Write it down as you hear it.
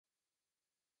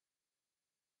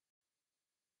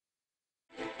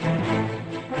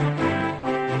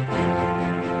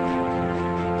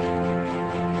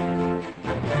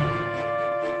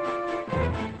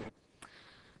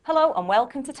Hello and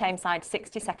welcome to Tameside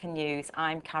 60-second news.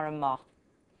 I'm Karen Moth.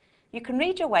 You can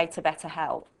read your way to better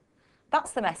health.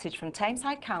 That's the message from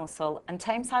Tameside Council and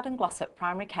Tameside and Glossop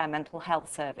Primary Care Mental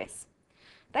Health Service.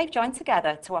 They've joined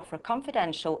together to offer a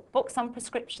confidential books on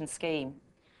prescription scheme.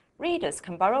 Readers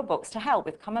can borrow books to help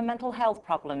with common mental health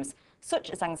problems such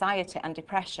as anxiety and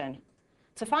depression.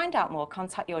 To find out more,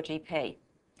 contact your GP.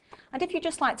 And if you'd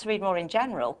just like to read more in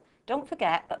general, don't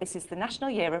forget that this is the National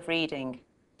Year of Reading.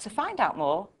 To find out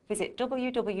more, visit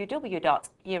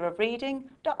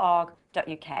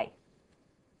www.yearofreading.org.uk.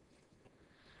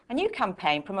 A new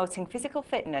campaign promoting physical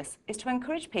fitness is to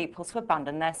encourage people to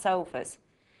abandon their sofas.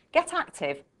 Get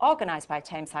Active, organised by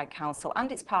Tameside Council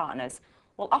and its partners,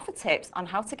 will offer tips on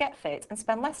how to get fit and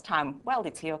spend less time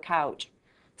welded to your couch.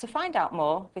 To find out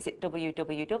more, visit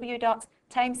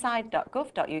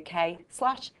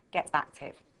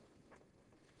www.tameside.gov.uk/getactive.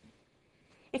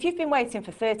 If you've been waiting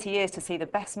for 30 years to see the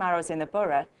best marrows in the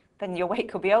borough, then your wait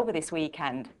could be over this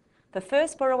weekend. The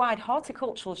first borough-wide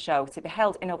horticultural show to be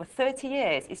held in over 30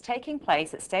 years is taking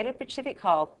place at Stalybridge Civic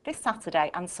Hall this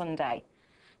Saturday and Sunday.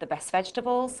 The best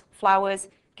vegetables, flowers,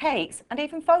 cakes and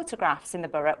even photographs in the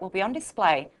borough will be on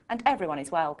display and everyone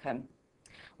is welcome.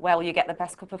 Where will you get the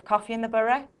best cup of coffee in the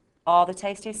borough? Or the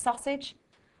tastiest sausage?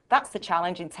 That's the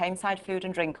challenge in Tameside Food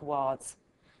and Drink Awards.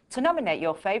 To nominate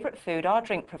your favourite food or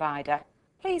drink provider,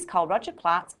 please call Roger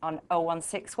Platt on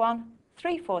 0161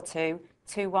 342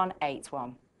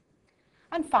 2181.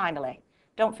 And finally,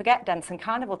 don't forget Denton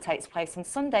Carnival takes place on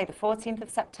Sunday the 14th of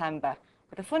September,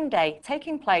 with a fun day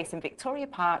taking place in Victoria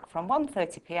Park from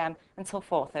 1:30 p.m. until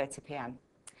 4:30 p.m.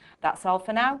 That's all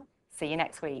for now. See you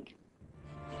next week.